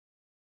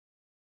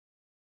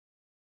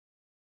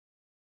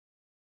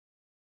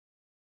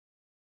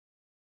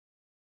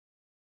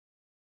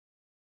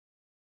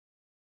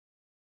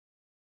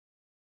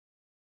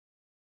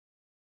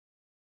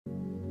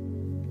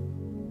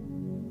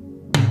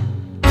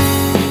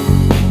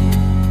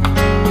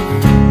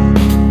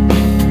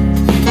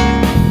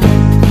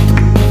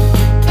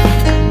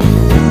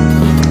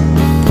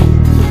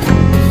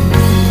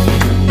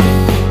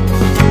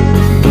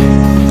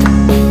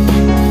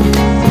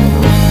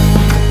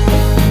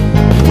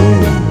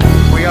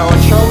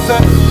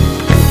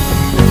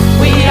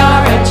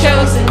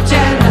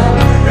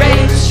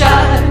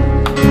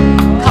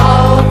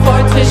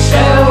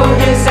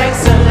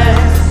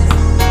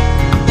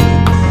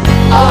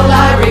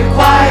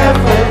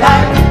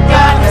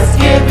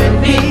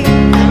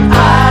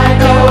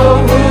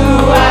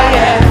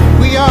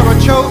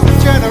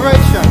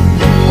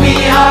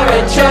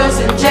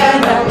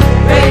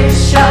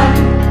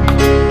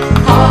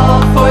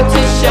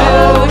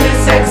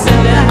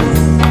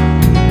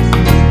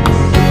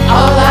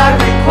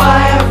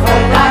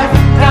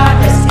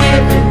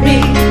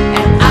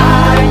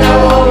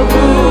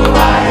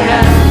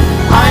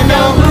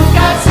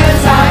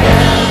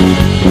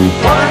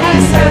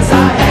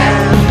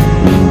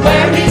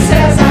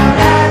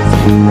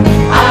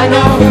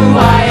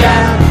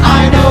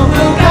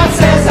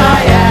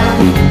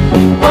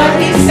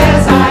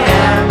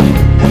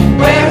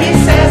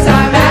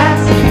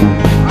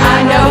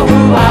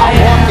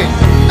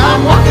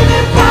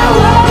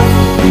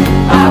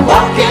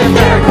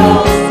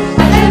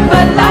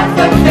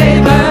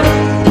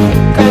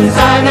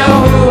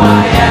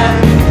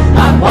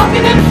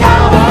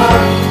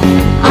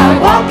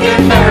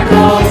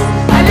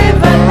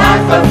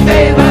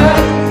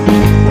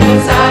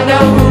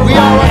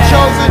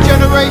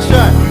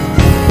generation.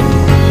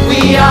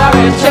 We are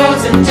a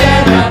chosen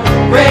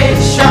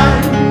generation,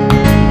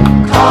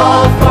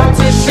 called for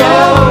to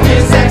show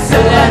His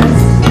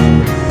excellence.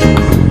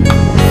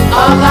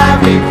 All I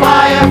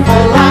require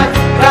for life,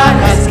 God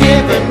has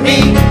given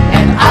me,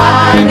 and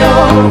I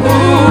know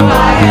who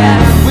I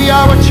am. We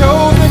are a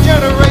chosen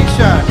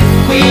generation.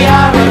 We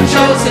are a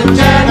chosen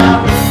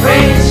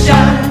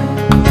generation,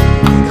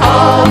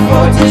 called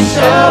for to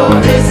show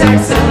His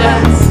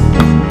excellence.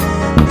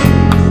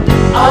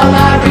 All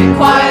I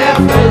require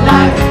for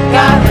life,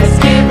 God has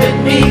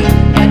given me,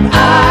 and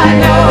I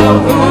know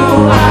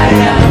who I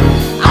am.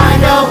 I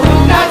know who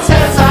God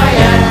says I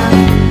am,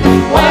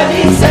 what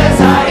He says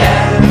I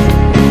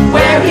am,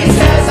 where He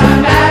says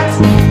I'm at.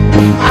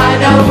 I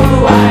know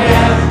who I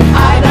am.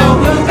 I know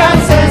who God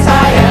says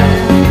I am,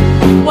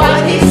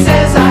 what He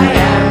says I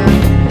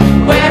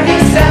am, where He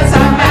says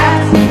I'm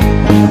at.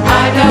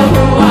 I know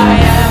who I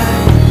am.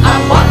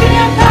 I'm walking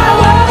in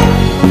power,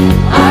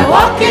 I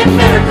walk in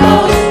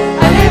miracles,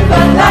 I live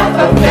a life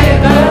of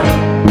favor,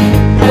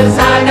 'cause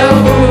I know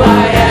who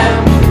I am.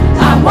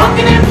 I'm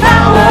walking in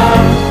power,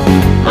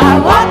 I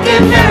walk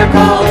in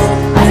miracles,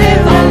 I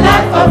live a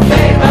life of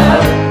favor,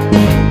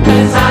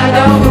 'cause I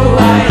know who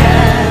I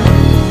am.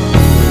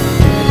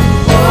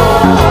 Oh,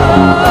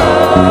 oh,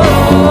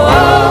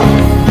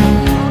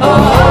 oh, oh,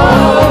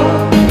 oh.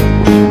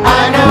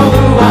 I know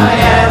who I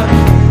am.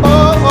 Oh,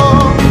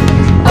 oh,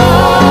 Oh,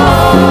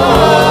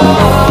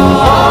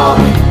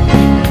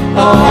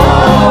 oh,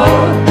 oh.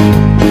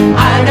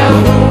 I know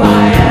who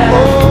I am. oh.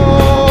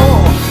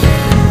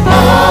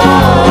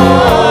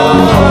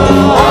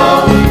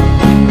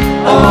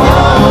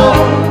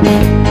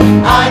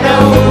 I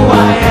know who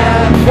I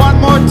am. One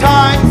more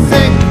time,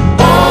 sing.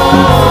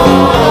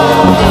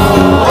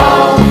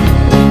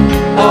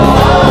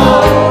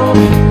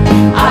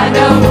 I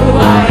know who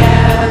I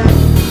am.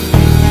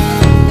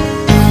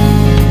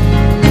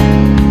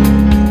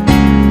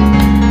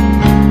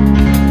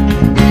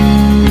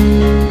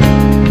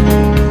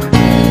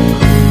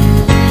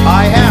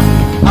 I am.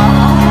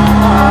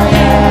 I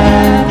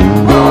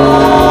am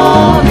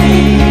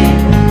holy.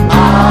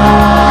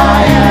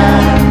 I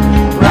am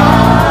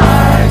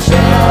righteous.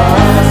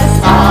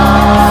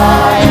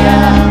 I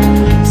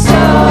am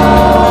so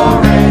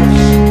rich.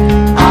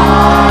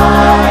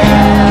 I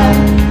am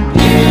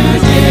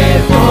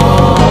beautiful.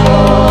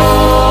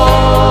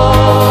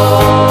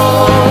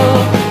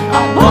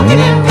 I'm walking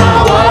in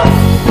power.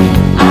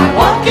 I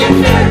walk in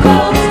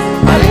miracles.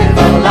 I live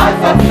a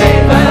life of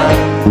favor,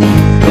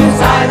 'cause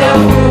I know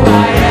who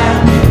I am.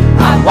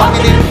 I'm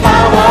walking in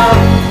power.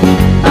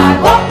 I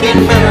walk in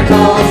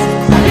miracles.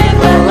 I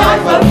live a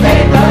life of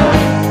favor,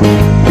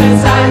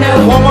 'cause I know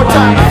who One more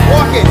time. I am.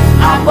 Walk it.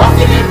 I'm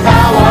walking in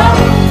power.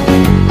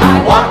 I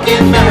walk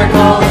in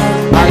miracles.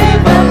 I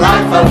live a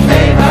life of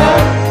favor,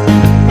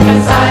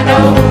 'cause I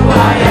know who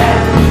I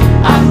am.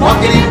 I'm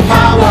walking in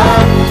power.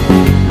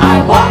 I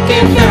walk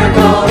in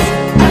miracles.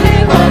 I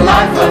live a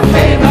life of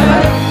favor,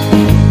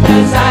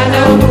 'cause I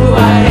know who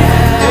I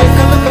am. Take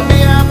a look at me,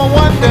 I'm a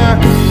wonder.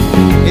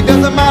 It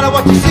doesn't matter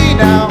what you see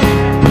now.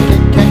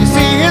 Can you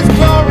see His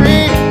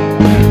glory?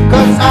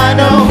 'Cause I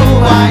know who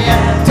I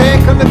am.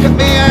 Take a look at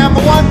me, I'm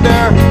a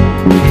wonder.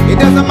 It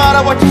doesn't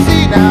matter what you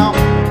see now.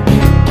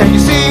 Can you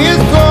see His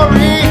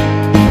glory?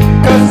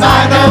 'Cause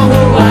I know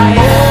who I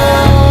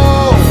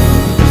am.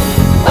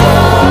 Oh,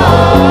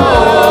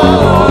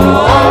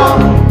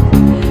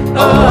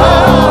 oh,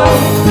 oh.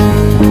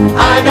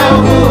 I know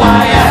who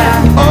I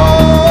am.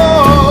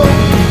 Oh,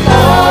 Oh,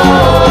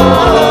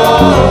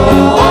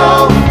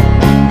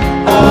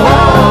 oh,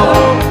 oh.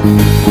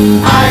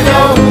 I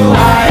know who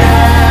I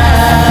am.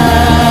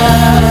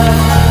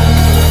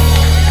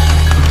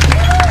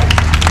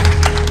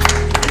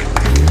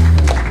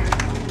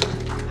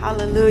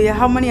 Hallelujah.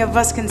 How many of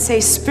us can say,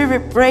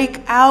 Spirit,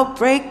 break out,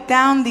 break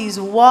down these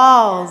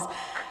walls?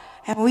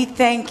 And we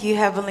thank you,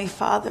 Heavenly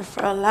Father,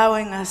 for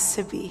allowing us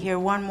to be here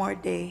one more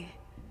day.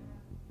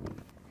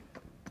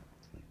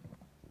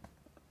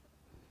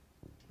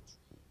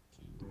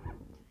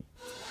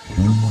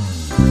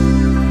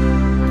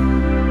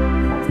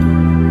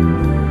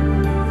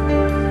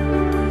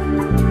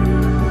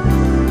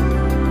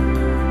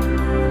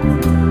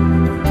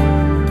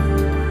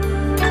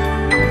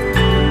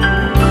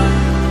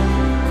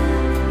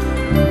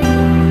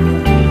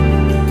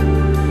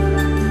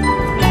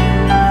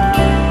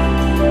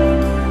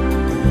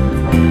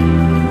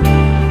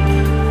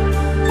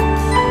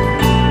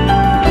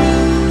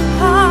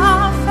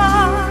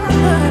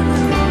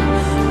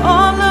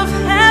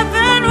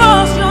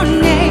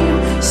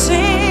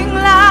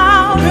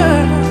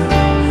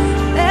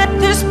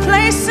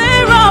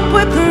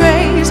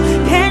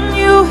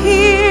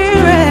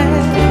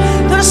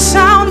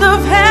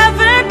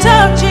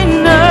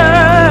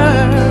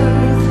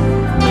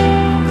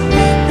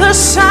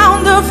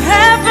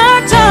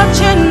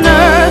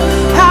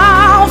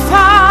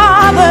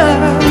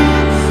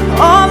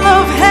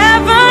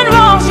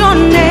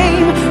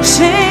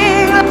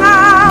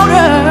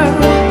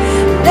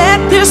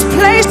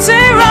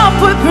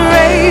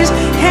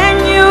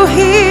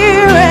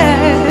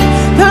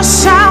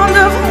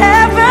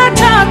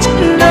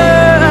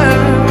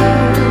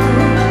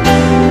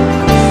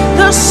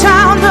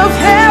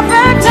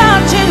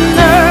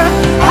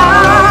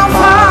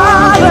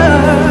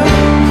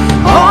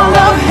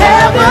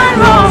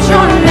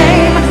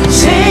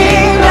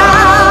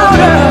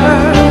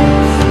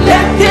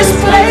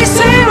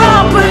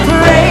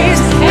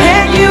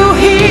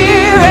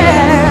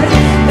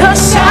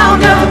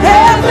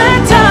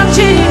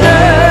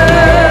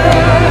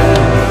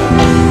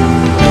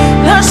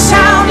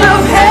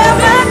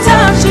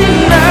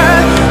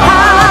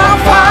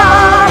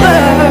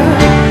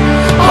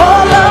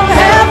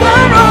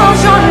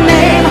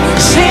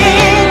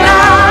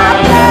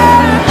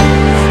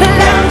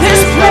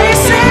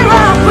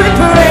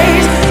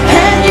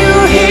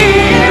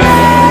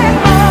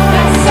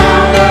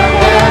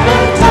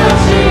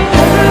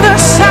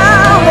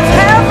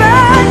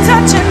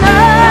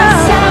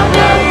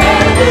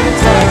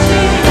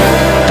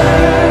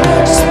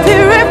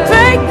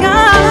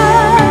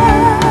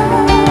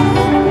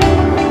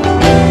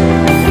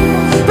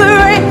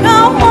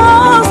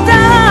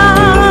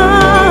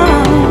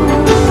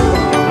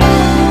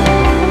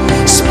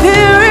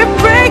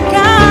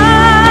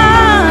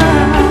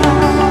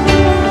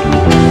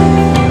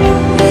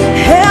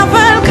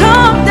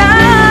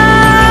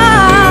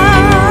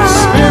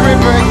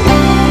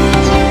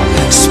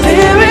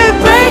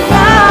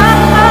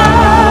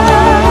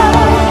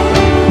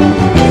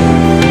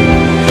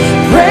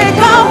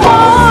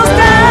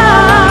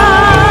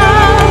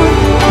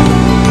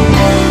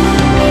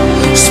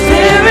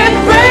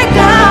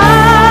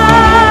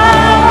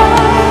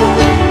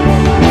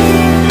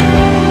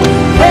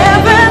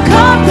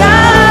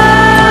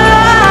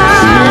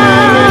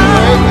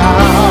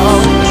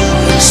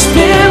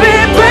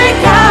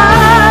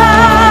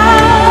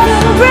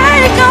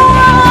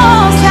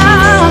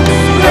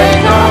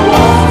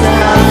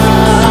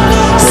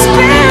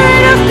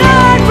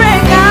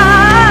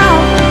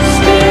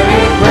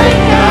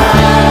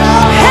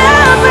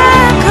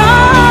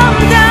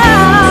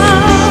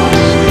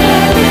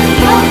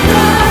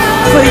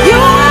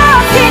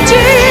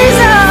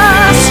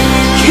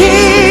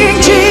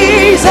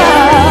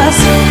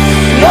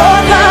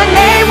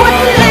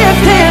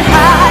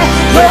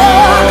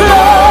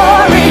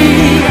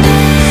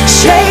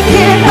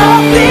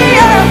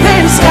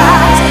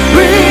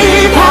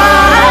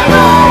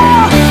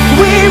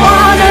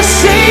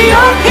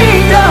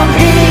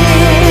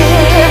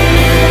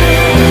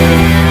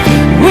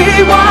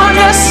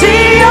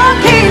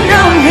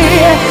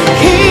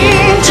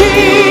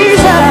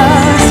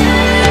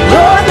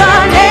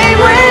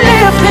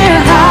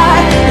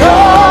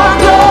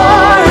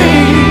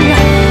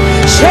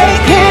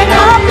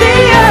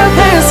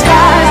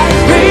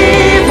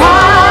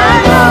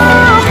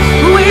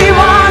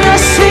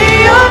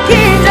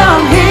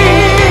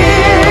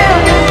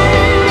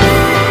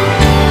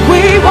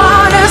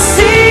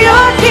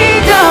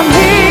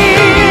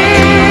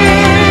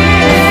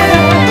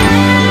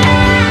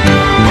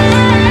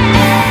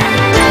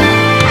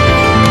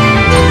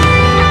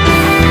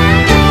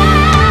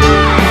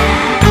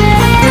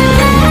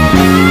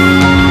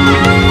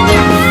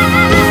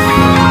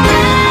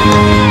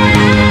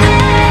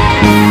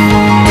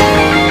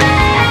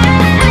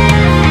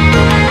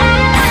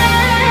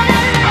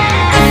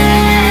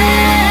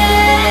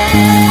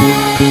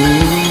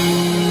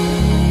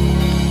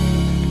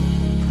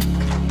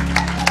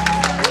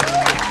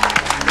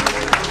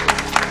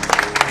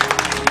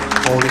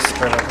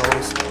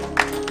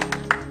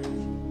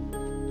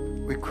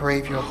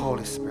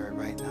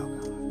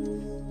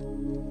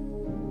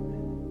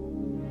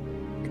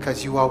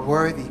 because you are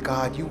worthy,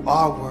 God. You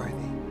are worthy.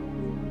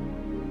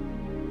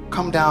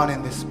 Come down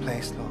in this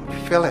place, Lord.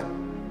 Fill it.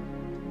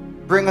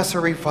 Bring us a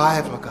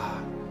revival,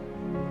 God.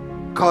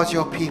 Cause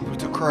your people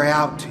to cry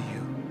out to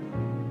you,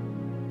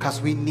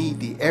 because we need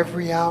thee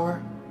every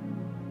hour,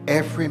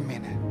 every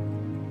minute.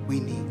 We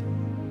need thee.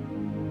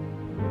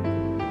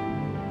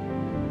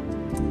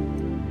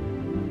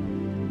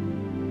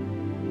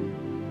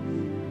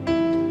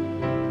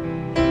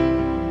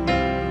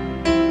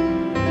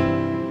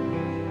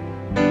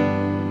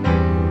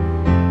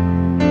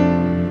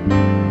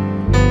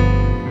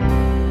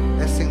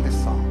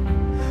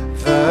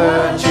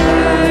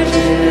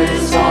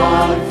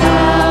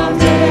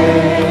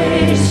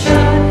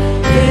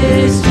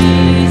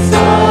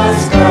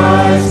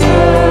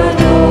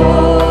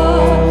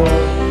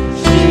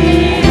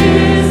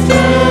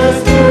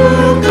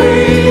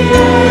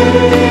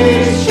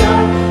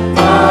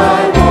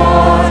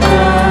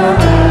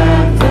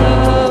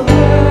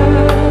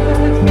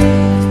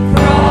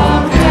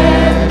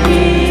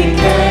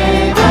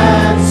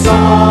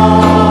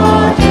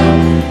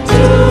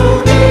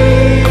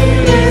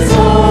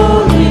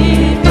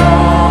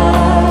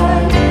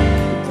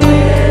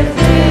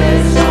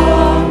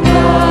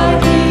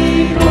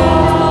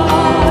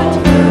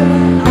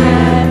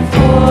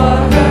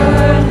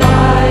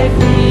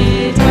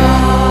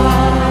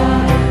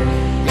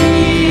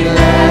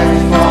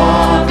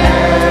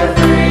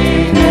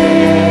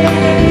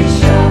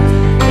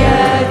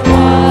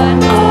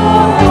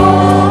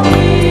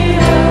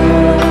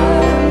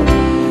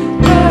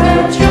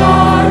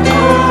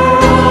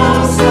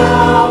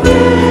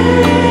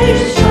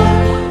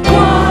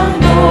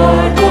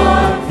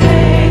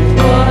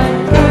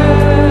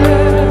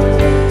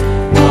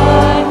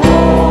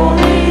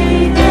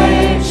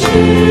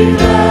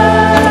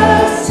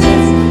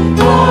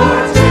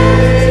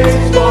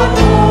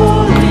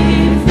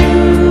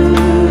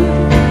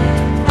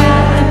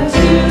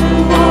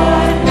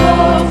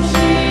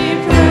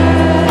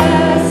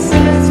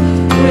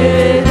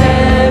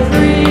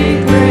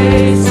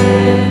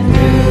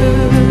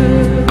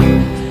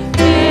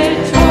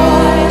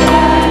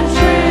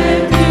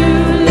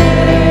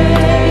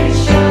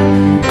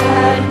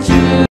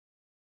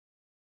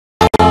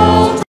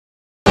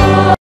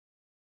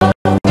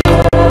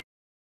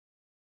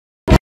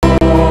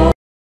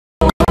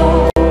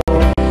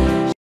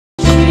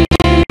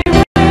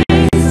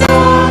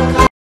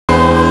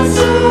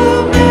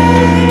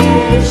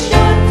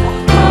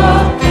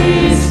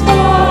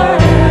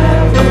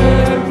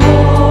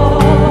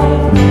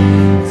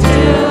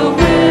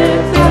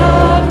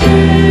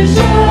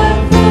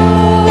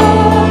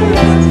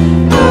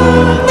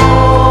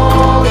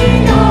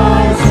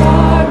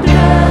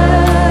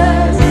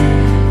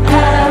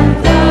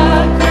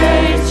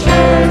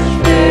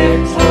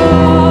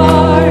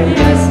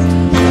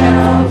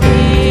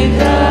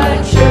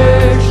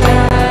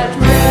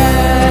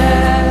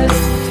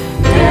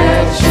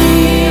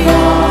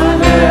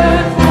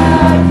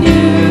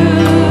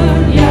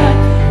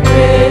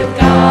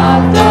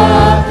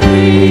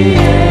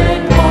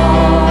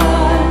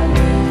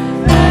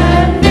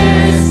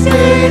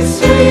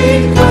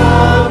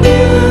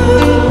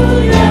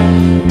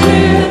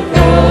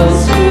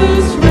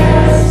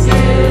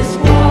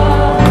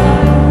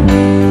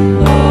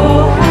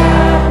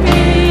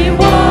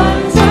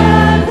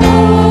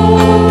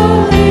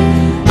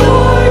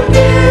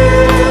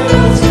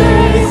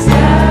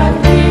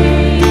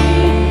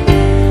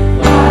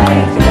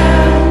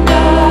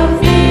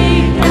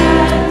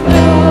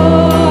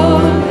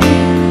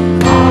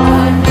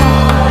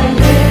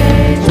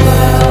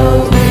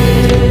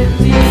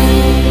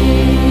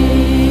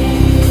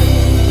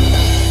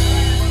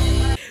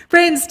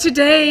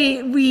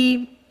 Today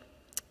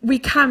we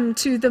come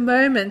to the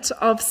moment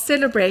of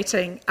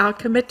celebrating our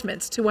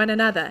commitment to one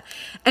another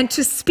and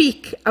to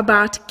speak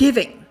about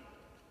giving.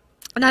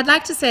 And I'd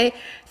like to say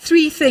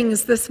 3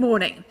 things this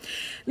morning.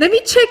 Let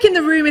me check in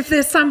the room if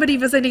there's somebody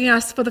visiting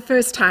us for the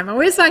first time. I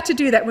always like to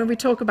do that when we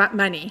talk about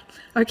money.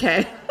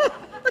 Okay.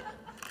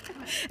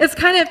 It's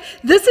kind of,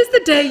 this is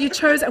the day you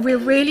chose, and we're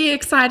really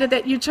excited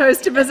that you chose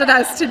to visit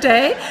us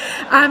today.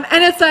 And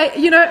it's like,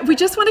 you know, we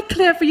just want to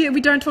clear for you that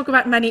we don't talk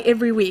about money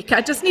every week.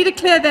 I just need to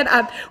clear that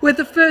up with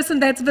the person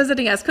that's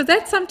visiting us, because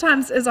that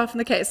sometimes is often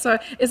the case. So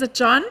is it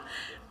John?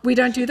 We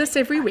don't do this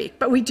every week,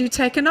 but we do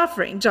take an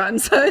offering, John.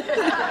 So,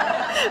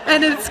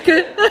 and it's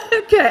good.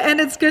 Okay, and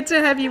it's good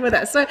to have you with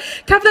us. So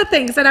a couple of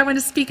things that I want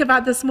to speak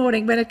about this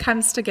morning when it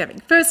comes to giving.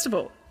 First of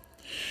all,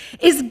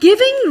 is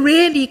giving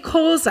really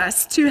calls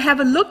us to have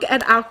a look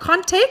at our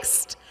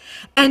context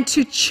and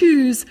to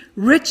choose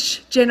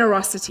rich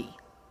generosity.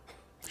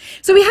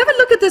 So we have a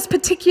look at this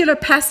particular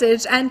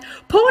passage, and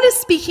Paul is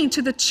speaking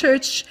to the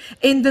church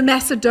in the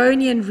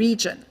Macedonian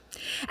region.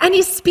 And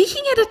he's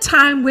speaking at a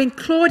time when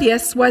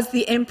Claudius was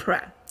the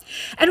emperor.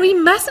 And we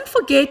mustn't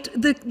forget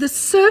the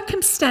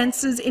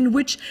circumstances in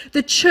which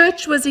the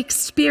church was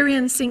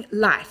experiencing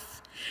life.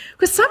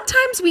 Because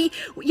sometimes we,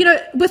 you know,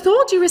 with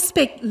all due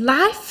respect,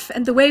 life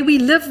and the way we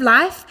live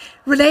life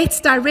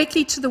relates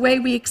directly to the way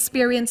we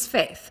experience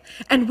faith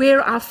and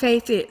where our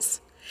faith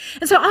is.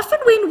 And so often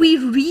when we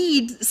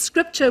read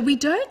scripture, we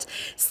don't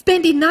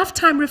spend enough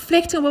time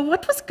reflecting, well,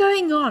 what was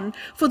going on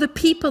for the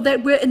people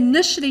that were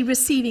initially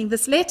receiving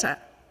this letter?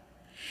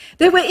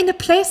 They were in a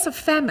place of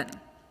famine.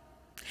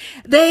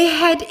 They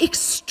had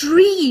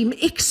extreme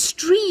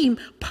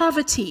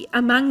poverty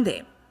among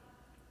them.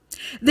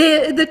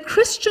 The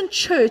Christian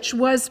church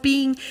was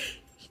being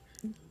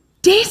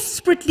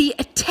desperately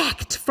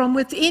attacked from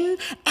within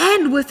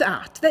and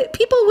without.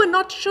 People were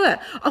not sure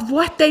of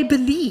what they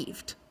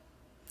believed.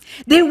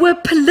 There were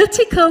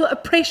political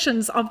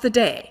oppressions of the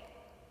day.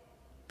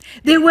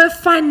 There were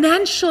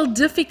financial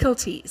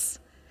difficulties.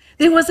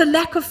 There was a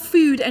lack of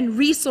food and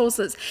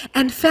resources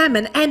and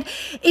famine. And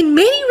in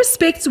many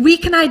respects, we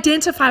can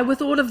identify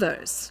with all of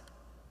those.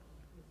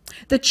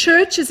 The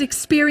church is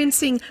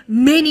experiencing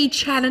many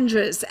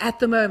challenges at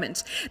the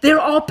moment. There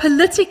are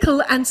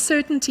political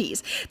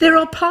uncertainties. There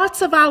are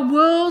parts of our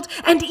world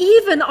and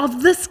even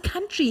of this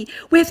country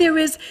where there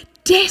is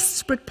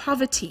desperate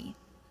poverty.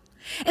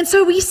 And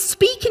so we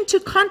speak into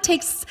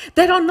contexts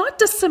that are not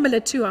dissimilar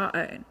to our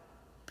own.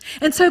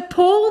 And so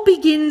Paul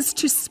begins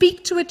to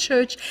speak to a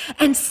church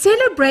and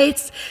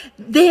celebrates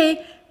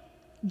their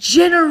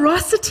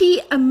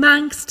generosity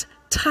amongst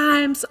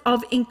times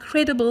of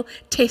incredible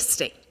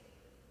testing.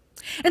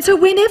 And so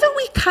whenever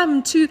we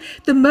come to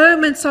the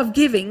moments of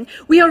giving,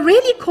 we are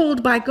really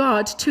called by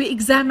God to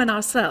examine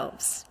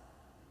ourselves.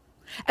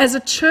 As a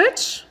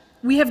church,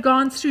 we have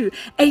gone through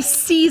a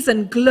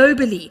season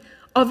globally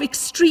of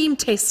extreme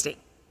testing.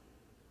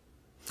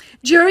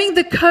 During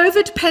the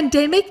COVID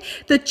pandemic,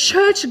 the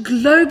church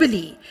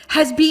globally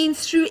has been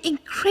through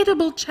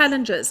incredible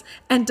challenges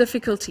and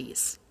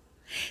difficulties.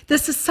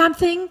 This is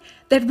something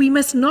that we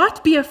must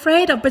not be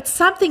afraid of, but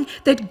something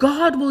that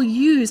God will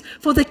use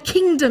for the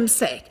kingdom's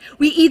sake.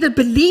 We either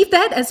believe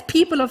that as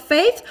people of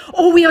faith,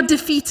 or we are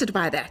defeated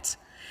by that.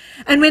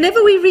 And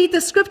whenever we read the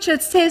scripture,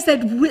 it says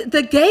that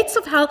the gates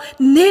of hell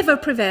never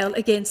prevail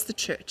against the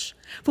church,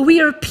 for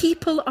we are a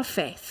people of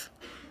faith.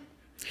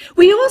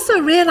 We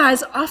also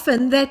realize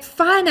often that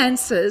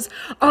finances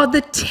are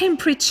the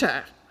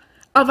temperature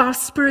of our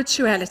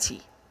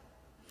spirituality.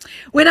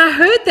 When I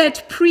heard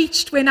that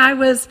preached when I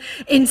was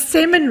in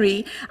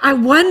seminary, I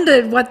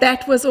wondered what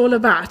that was all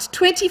about.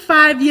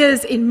 25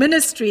 years in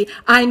ministry,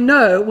 I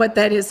know what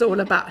that is all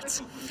about.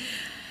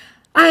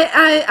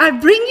 I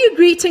bring you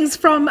greetings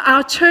from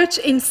our church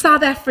in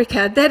South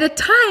Africa, that at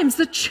times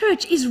the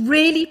church is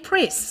really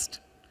pressed.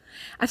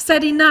 I've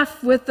said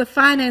enough with the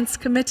finance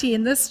committee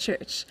in this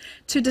church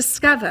to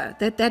discover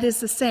that that is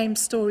the same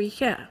story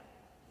here,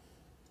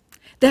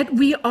 that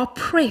we are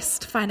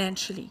pressed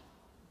financially.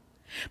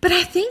 But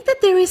I think that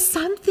there is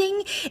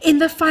something in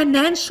the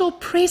financial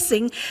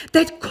pressing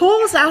that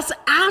calls us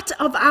out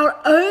of our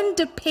own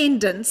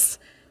dependence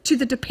to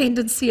the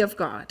dependency of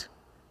God.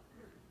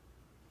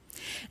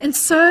 And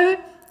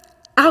so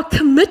our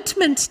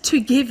commitment to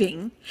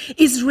giving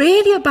is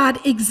really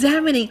about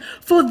examining,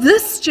 for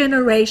this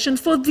generation,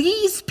 for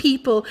these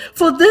people,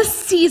 for this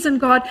season,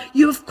 God,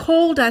 you have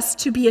called us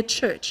to be a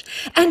church.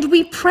 And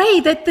we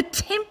pray that the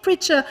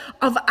temperature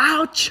of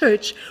our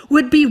church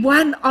would be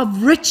one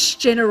of rich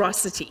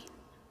generosity.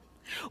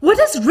 What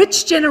does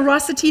rich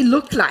generosity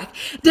look like?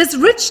 Does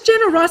rich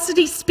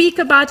generosity speak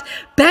about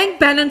bank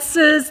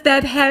balances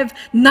that have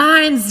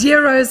 9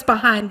 zeros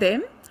behind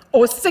them,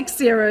 or 6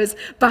 zeros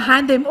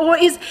behind them? Or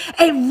is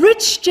a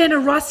rich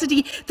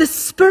generosity the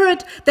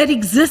spirit that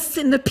exists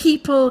in the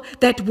people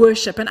that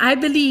worship? And I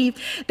believe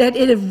that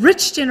a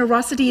rich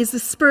generosity is the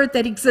spirit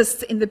that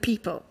exists in the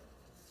people.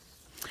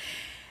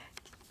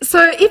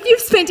 So if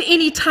you've spent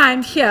any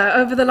time here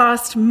over the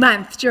last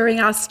month during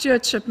our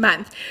stewardship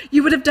month,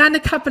 you would have done a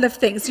couple of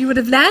things. You would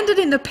have landed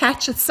in the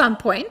patch at some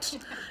point,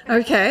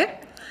 okay?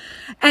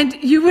 And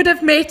you would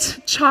have met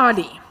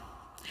Charlie,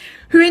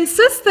 who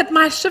insists that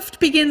my shift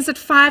begins at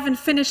 5 and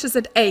finishes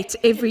at 8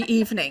 every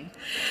evening.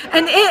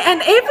 And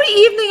every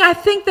evening I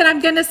think that I'm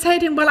going to say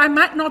to him, well, I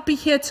might not be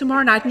here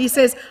tomorrow night. And he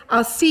says,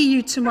 I'll see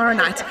you tomorrow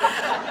night.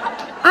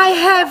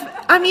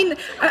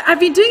 I've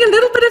been doing a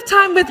little bit of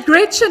time with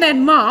Gretchen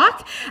and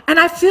Mark, and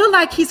I feel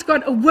like he's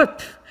got a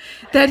whip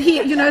that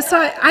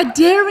so I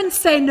daren't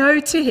say no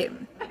to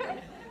him.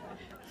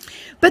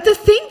 But the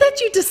thing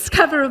that you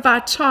discover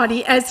about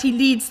Charlie as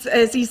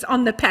he's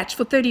on the patch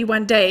for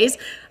 31 days,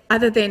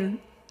 other than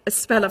a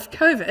spell of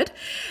COVID,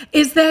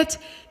 is that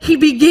he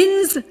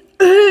begins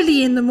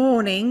early in the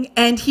morning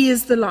and he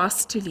is the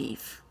last to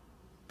leave.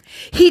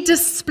 He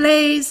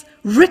displays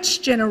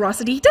rich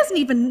generosity.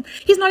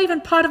 He's not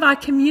even part of our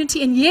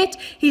community, and yet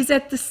he's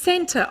at the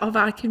center of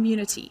our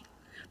community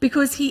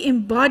because he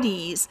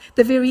embodies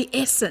the very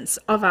essence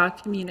of our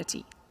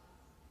community.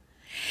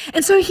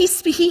 And so he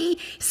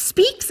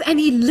speaks and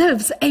he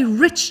lives a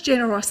rich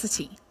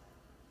generosity.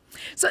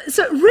 So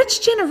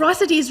rich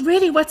generosity is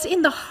really what's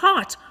in the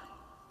heart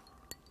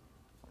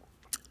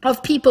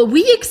of people.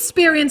 We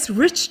experience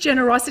rich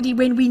generosity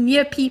when we're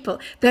near people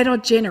that are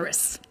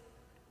generous.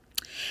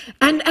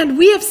 And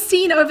we have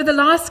seen over the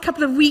last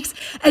couple of weeks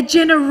a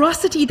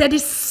generosity that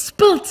is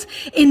spilt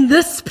in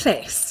this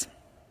place.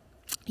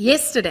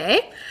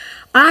 Yesterday,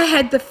 I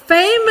had the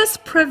famous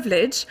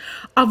privilege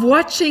of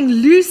watching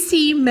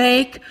Lucy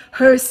make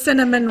her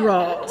cinnamon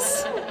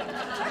rolls.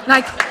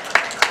 Like,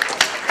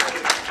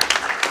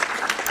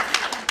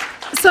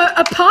 so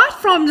apart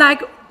from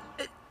like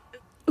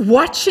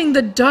watching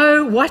the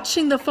dough,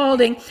 watching the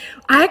folding,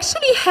 I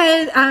actually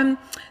had,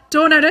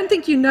 Dawn, I don't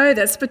think you know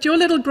this, but your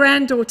little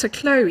granddaughter,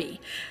 Chloe,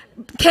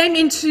 came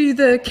into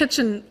the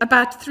kitchen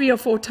about 3 or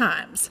 4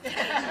 times,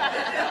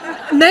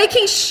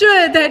 making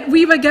sure that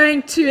we were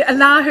going to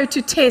allow her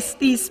to test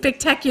these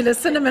spectacular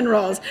cinnamon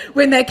rolls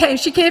when they came.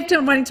 She kept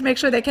on wanting to make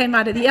sure they came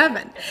out of the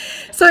oven.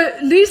 So,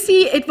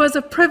 Lucy, it was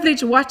a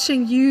privilege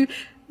watching you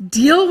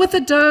deal with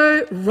the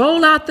dough,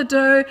 roll out the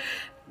dough,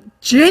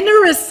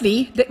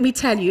 generously, let me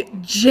tell you,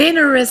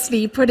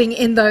 generously putting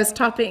in those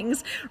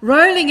toppings,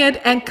 rolling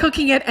it and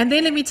cooking it, and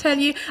then let me tell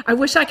you, I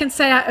wish I can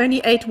say I only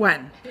ate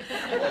one.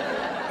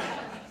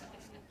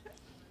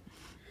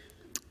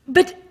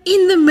 But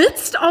in the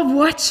midst of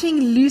watching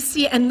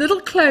Lucy and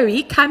little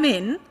Chloe come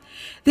in,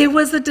 there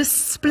was a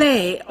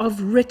display of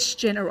rich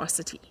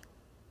generosity.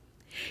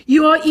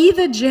 You are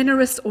either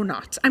generous or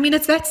not. I mean,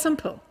 it's that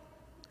simple.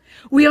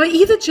 We are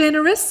either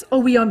generous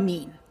or we are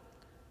mean.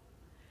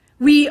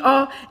 We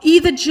are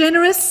either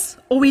generous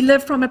or we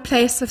live from a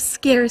place of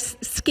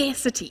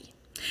scarcity.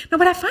 Now,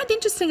 what I find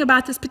interesting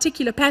about this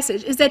particular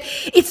passage is that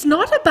this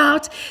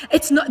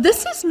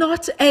is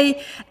not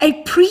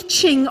a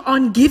preaching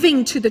on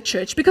giving to the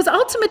church, because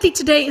ultimately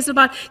today is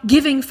about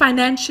giving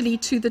financially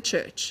to the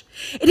church.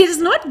 It is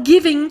not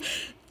giving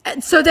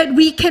so that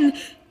we can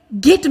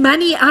get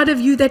money out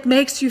of you that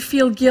makes you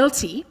feel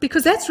guilty,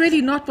 because that's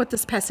really not what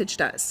this passage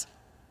does.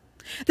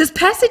 This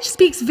passage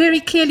speaks very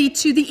clearly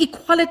to the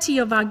equality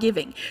of our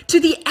giving, to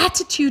the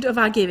attitude of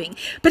our giving.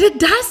 But it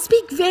does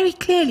speak very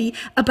clearly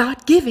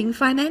about giving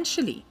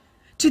financially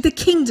to the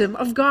kingdom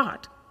of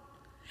God.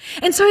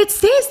 And so it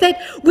says that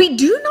we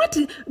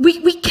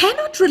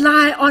cannot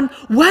rely on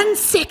one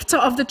sector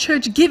of the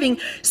church giving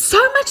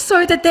so much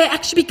so that they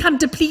actually become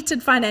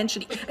depleted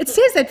financially. It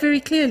says that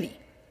very clearly.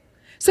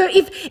 So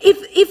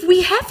if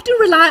we have to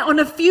rely on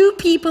a few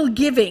people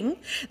giving,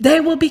 they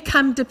will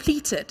become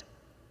depleted.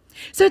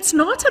 So it's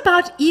not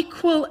about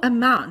equal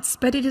amounts,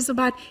 but it is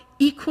about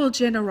equal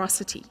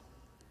generosity.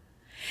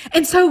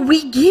 And so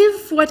we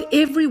give what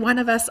every one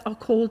of us are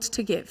called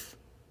to give.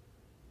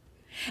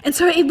 And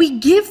so we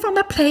give from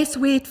a place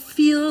where it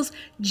feels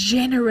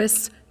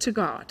generous to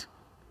God.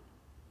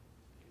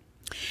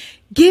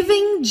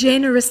 Giving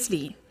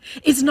generously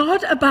is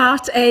not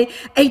about a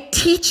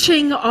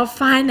teaching of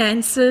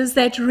finances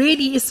that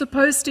really is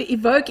supposed to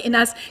evoke in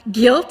us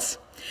guilt.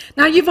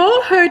 Now, you've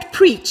all heard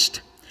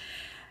preached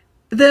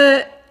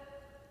the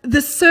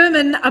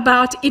sermon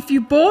about if you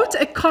bought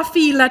a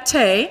coffee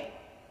latte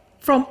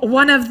from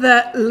one of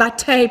the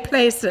latte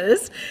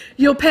places,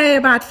 you'll pay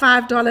about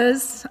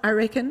 $5, I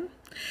reckon.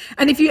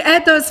 And if you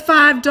add those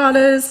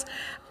 $5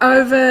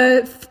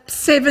 over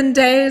 7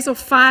 days or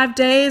 5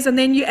 days, and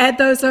then you add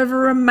those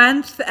over a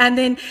month, and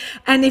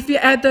if you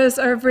add those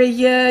over a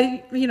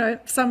year,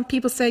 some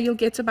people say you'll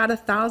get about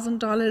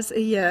 $1,000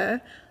 a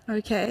year.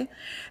 Okay,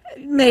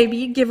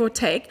 maybe give or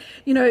take.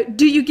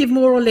 Do you give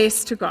more or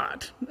less to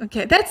God?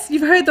 Okay,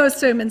 you've heard those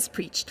sermons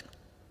preached.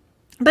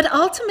 But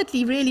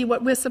ultimately, really,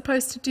 what we're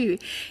supposed to do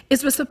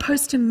is we're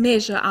supposed to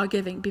measure our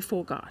giving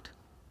before God.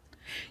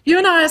 You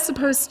and I are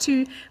supposed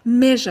to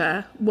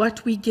measure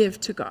what we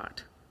give to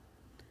God.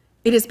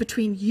 It is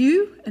between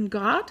you and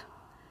God.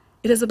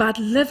 It is about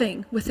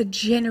living with a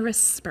generous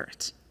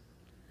spirit.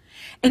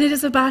 And it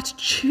is about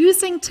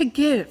choosing to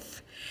give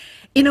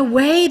in a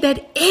way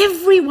that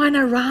everyone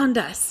around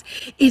us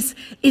is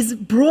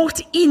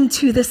brought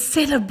into the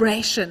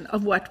celebration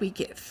of what we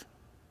give.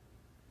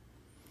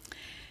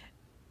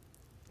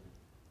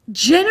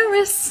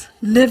 Generous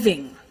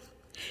living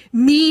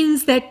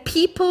means that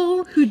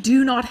people who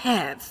do not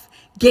have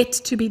get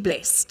to be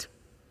blessed.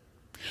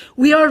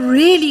 We are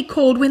really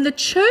called, when the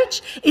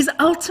church is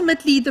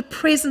ultimately the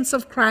presence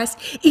of Christ,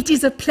 it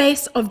is a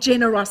place of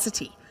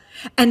generosity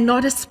and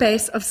not a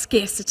space of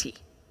scarcity.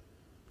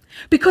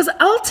 Because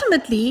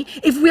ultimately,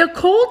 if we are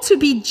called to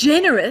be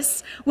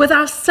generous with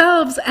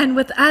ourselves and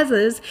with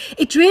others,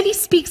 it really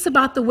speaks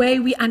about the way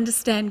we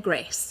understand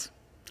grace.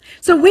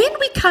 So when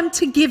we come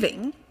to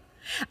giving,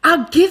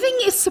 our giving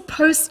is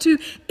supposed to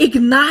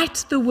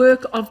ignite the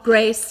work of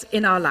grace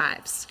in our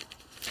lives.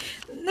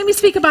 Let me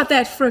speak about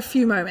that for a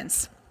few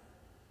moments.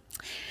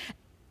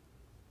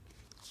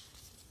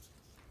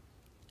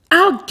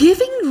 Our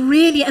giving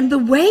really, and the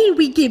way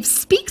we give,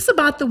 speaks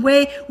about the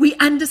way we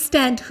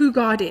understand who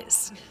God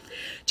is.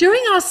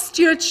 During our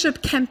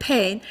stewardship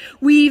campaign,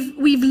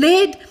 we've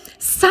led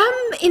some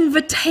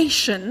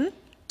invitation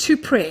to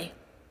prayer.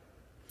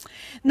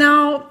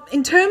 Now,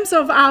 in terms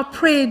of our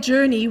prayer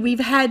journey, we've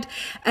had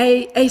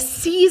a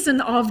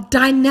season of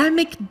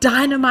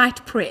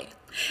dynamite prayer.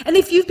 And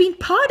if you've been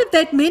part of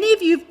that, many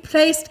of you have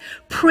placed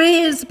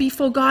prayers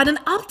before God, and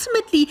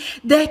ultimately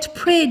that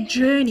prayer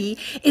journey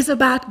is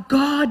about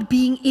God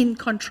being in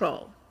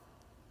control.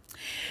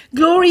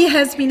 Glory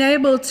has been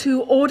able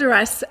to order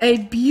us a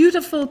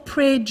beautiful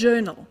prayer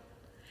journal.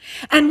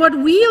 And what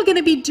we are going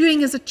to be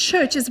doing as a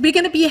church is we're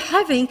going to be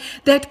having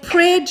that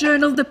prayer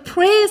journal, the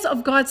prayers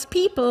of God's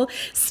people,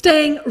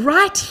 staying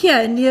right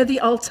here near the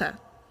altar,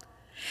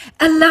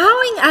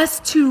 allowing us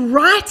to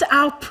write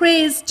our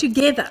prayers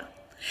together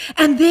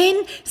and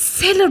then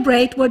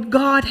celebrate what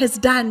God has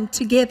done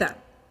together.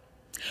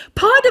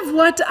 Part of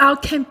what our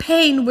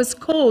campaign was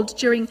called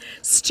during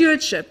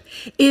stewardship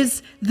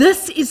is,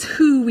 "This is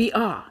who we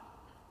are."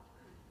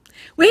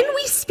 When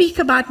we speak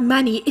about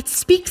money, it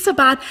speaks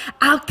about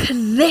our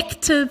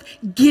collective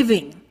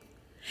giving.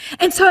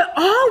 And so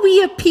are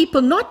we a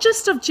people not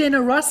just of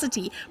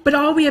generosity, but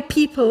are we a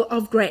people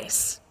of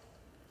grace?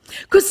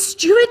 Because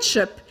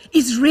stewardship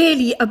is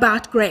really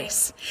about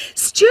grace.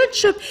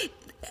 Stewardship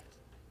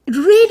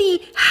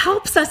really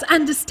helps us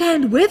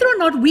understand whether or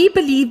not we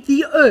believe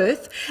the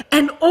earth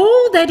and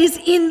all that is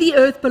in the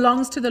earth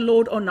belongs to the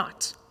Lord or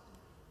not.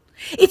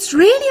 It's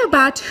really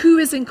about who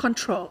is in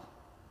control.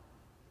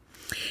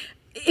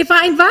 If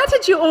I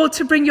invited you all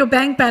to bring your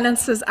bank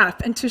balances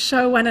up and to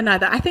show one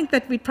another, I think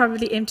that we'd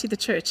probably empty the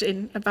church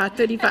in about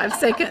 35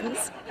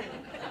 seconds.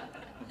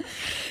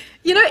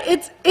 You know,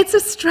 it's a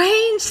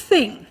strange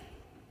thing.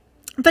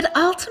 But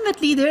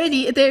ultimately,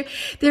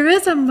 there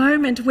is a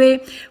moment where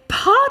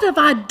part of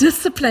our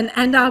discipline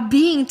and our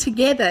being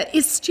together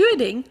is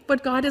stewarding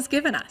what God has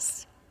given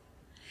us.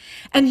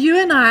 And you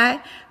and I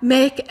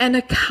make an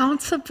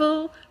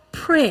accountable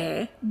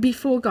prayer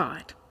before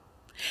God.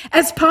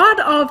 As part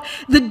of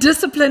the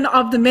discipline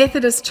of the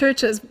Methodist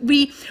churches,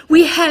 we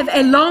have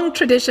a long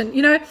tradition.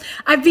 You know,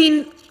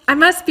 I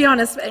must be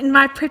honest, in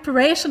my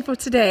preparation for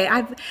today,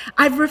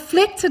 I've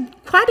reflected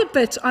quite a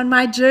bit on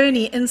my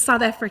journey in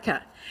South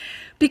Africa.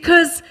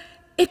 Because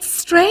it's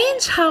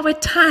strange how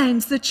at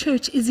times the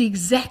church is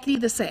exactly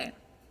the same.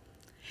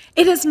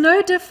 It is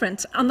no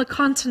different on the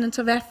continent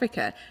of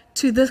Africa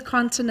to the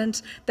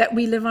continent that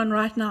we live on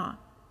right now.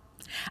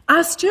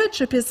 Our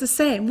stewardship is the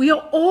same. We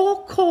are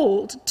all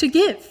called to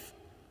give.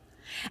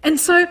 And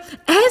so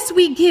as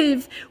we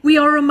give, we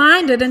are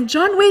reminded, and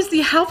John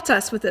Wesley helped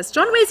us with this.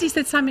 John Wesley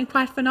said something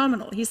quite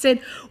phenomenal. He said,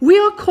 we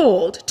are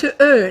called to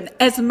earn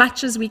as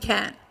much as we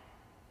can.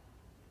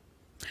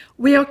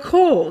 We are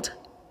called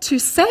to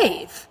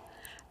save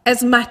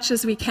as much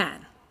as we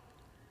can.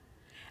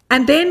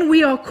 And then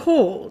we are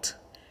called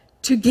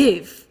to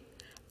give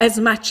as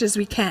much as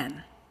we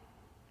can.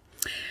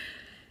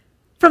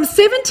 From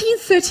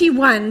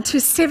 1731 to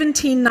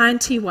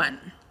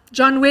 1791,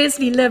 John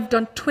Wesley lived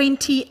on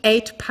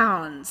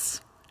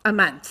 £28 a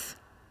month.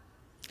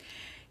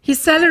 His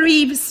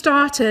salary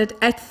started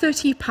at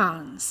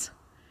 £30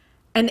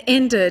 and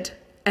ended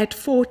at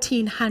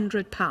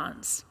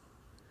 £1,400.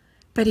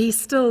 But he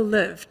still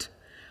lived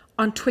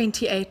on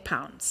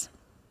 £28.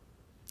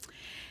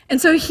 And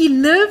so he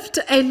lived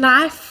a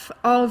life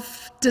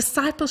of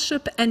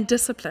discipleship and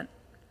discipline.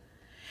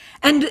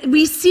 And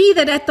we see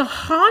that at the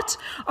heart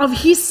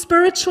of his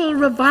spiritual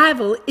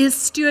revival is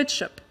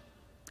stewardship.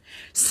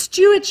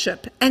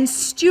 Stewardship and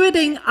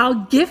stewarding our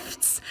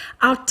gifts,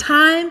 our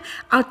time,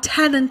 our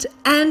talent,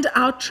 and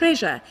our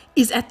treasure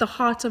is at the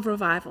heart of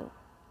revival.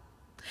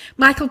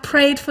 Michael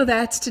prayed for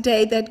that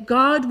today, that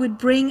God would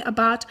bring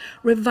about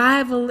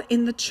revival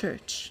in the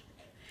church.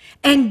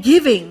 And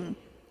giving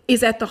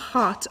is at the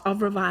heart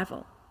of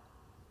revival.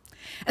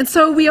 And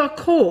so we are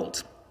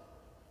called,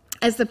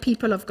 as the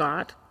people of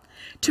God,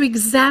 to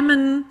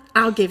examine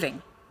our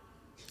giving,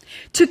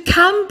 to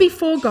come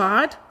before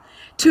God,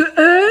 to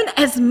earn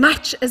as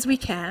much as we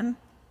can,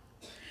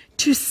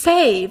 to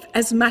save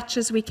as much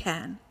as we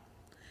can,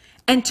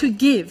 and to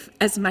give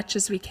as much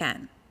as we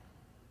can.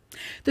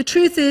 The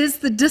truth is,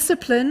 the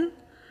discipline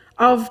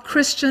of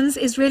Christians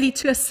is really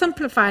to a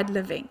simplified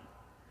living,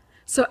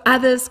 so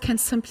others can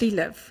simply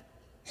live.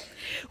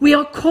 We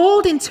are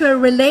called into a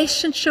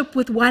relationship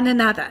with one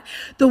another.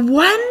 The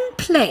one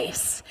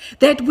place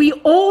that we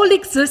all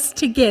exist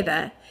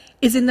together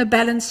is in the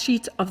balance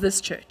sheet of this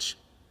church.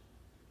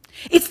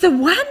 It's the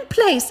one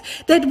place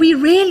that we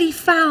really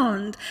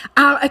found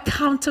our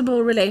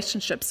accountable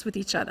relationships with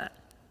each other.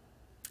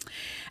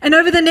 And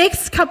over the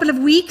next couple of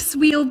weeks,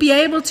 we'll be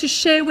able to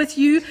share with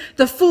you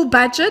the full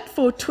budget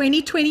for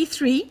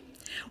 2023.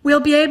 We'll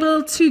be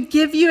able to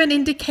give you an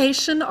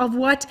indication of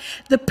what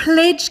the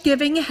pledge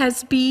giving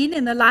has been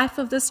in the life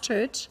of this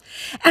church.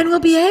 And we'll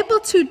be able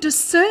to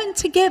discern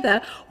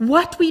together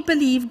what we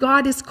believe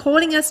God is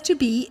calling us to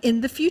be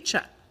in the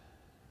future.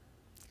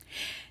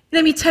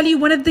 Let me tell you,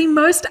 one of the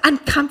most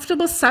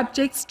uncomfortable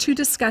subjects to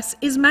discuss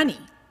is money.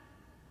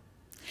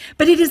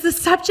 But it is the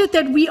subject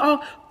that we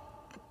are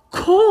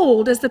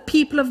called as the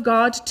people of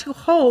God to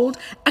hold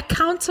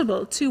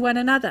accountable to one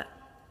another.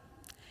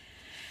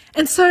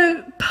 And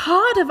so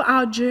part of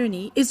our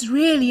journey is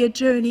really a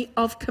journey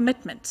of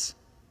commitment.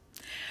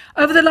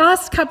 Over the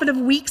last couple of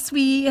weeks,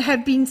 we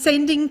have been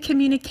sending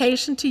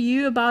communication to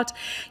you about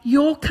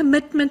your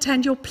commitment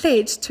and your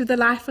pledge to the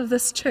life of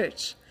this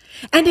church.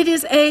 And it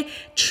is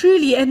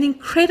truly an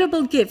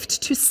incredible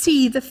gift to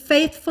see the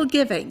faithful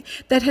giving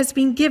that has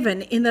been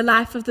given in the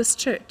life of this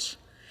church.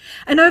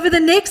 And over the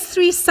next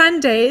 3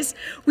 Sundays,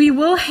 we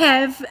will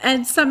have,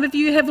 and some of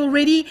you have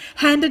already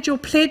handed your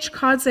pledge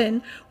cards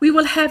in, we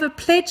will have a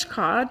pledge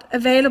card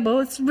available.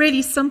 It's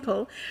really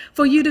simple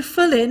for you to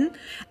fill in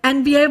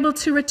and be able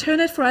to return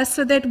it for us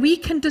so that we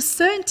can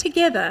discern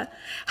together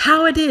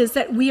how it is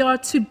that we are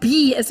to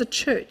be as a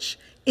church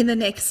in the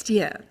next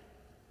year.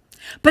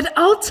 But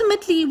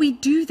ultimately, we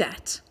do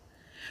that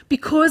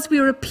because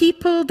we're a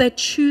people that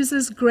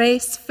chooses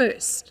grace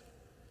first.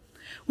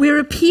 We're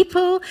a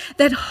people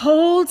that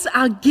holds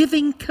our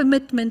giving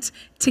commitment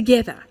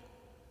together.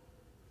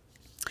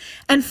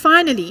 And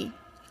finally,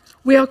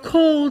 we are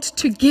called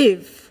to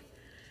give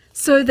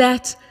so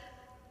that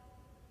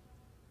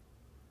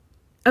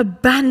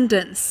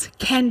abundance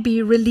can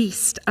be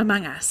released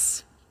among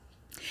us.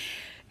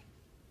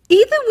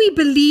 Either we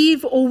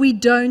believe or we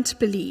don't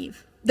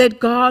believe that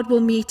God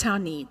will meet our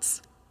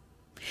needs.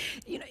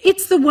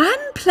 It's the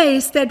one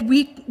place that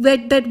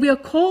we are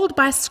called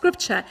by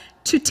Scripture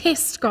to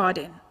test God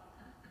in.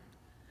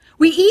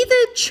 We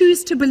either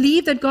choose to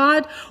believe that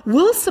God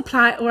will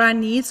supply all our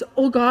needs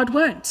or God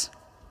won't.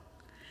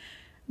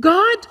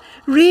 God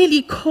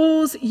really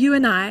calls you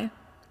and I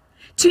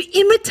to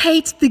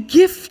imitate the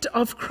gift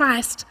of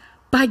Christ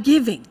by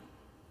giving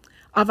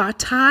of our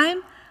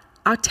time,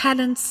 our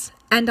talents,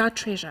 and our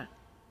treasure.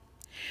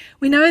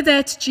 We know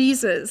that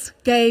Jesus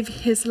gave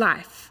his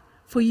life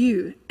for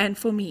you and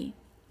for me.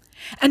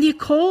 And he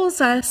calls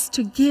us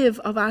to give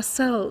of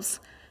ourselves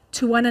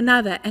to one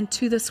another and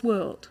to this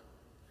world.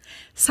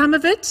 Some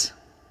of it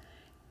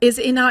is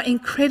in our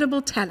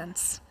incredible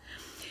talents.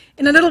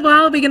 In a little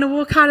while, we're going to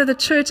walk out of the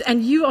church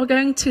and you are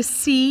going to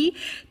see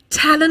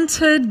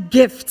talented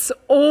gifts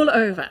all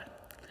over.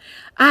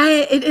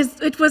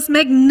 It was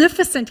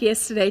magnificent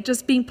yesterday,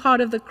 just being part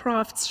of the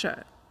crafts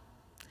show.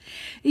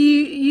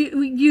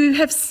 You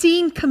have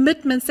seen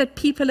commitments that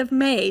people have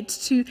made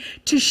to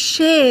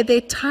share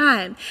their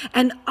time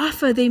and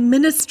offer their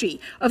ministry.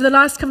 Over the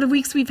last couple of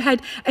weeks, we've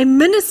had a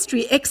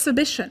ministry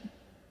exhibition.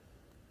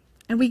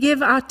 And we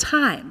give our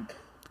time,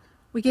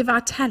 we give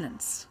our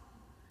talents,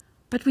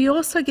 but we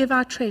also give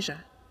our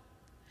treasure.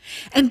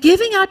 And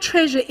giving our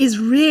treasure is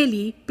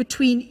really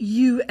between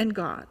you and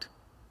God.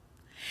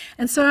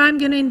 And so I'm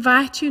going to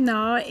invite you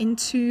now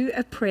into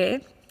a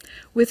prayer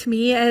with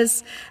me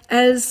as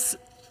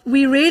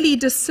we really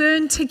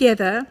discern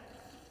together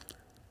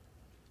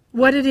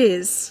what it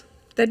is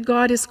that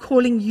God is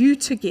calling you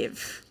to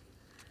give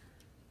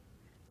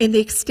in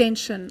the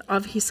extension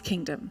of his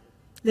kingdom.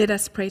 Let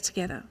us pray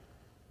together.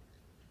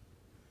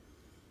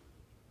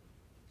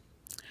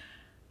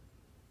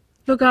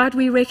 Lord God,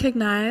 we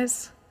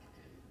recognize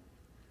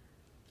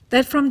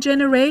that from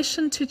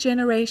generation to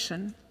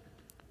generation,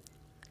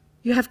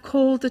 you have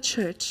called the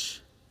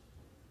church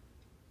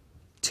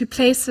to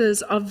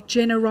places of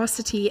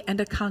generosity and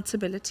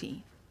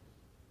accountability.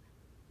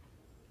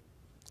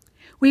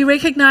 We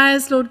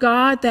recognize, Lord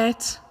God,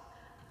 that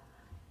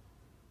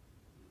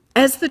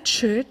as the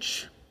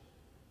church,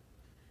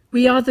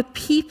 we are the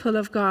people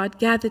of God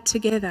gathered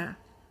together.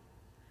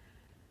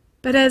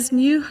 But as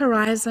New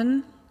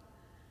Horizon,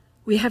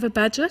 we have a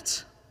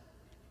budget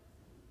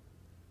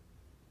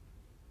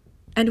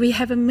and we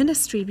have a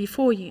ministry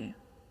before you.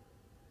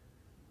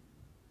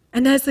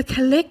 And as a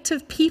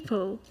collective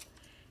people,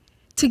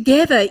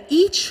 together,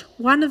 each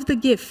one of the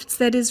gifts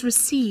that is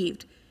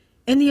received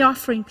in the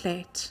offering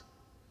plate,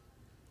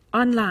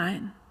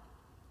 online,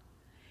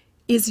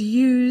 is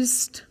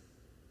used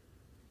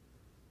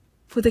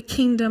for the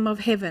kingdom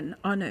of heaven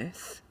on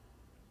earth.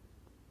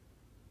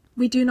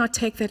 We do not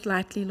take that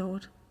lightly,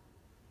 Lord.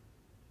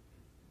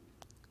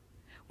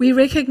 We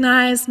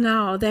recognize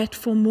now that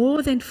for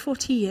more than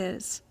 40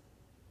 years,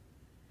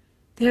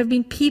 there have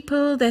been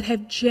people that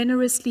have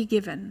generously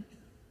given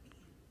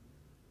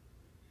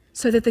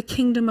so that the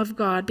kingdom of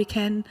God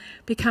can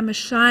become a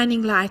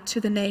shining light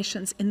to the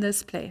nations in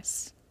this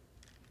place.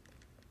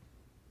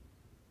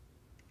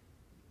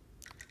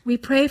 We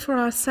pray for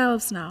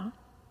ourselves now.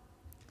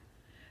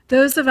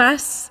 Those of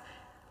us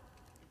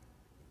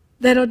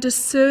that are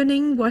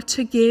discerning what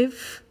to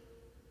give,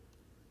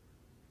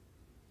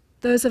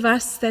 those of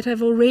us that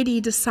have already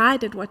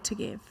decided what to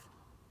give,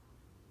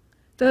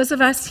 those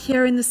of us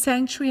here in the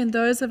sanctuary and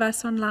those of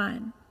us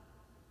online.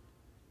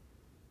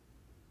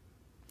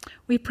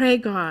 We pray,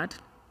 God,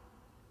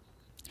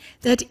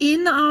 that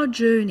in our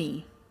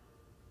journey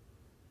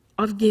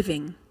of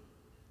giving,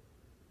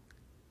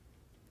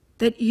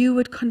 that you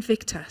would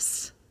convict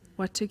us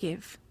what to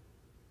give.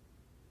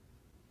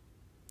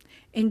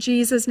 In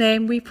Jesus'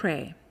 name we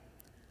pray.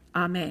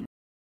 Amen.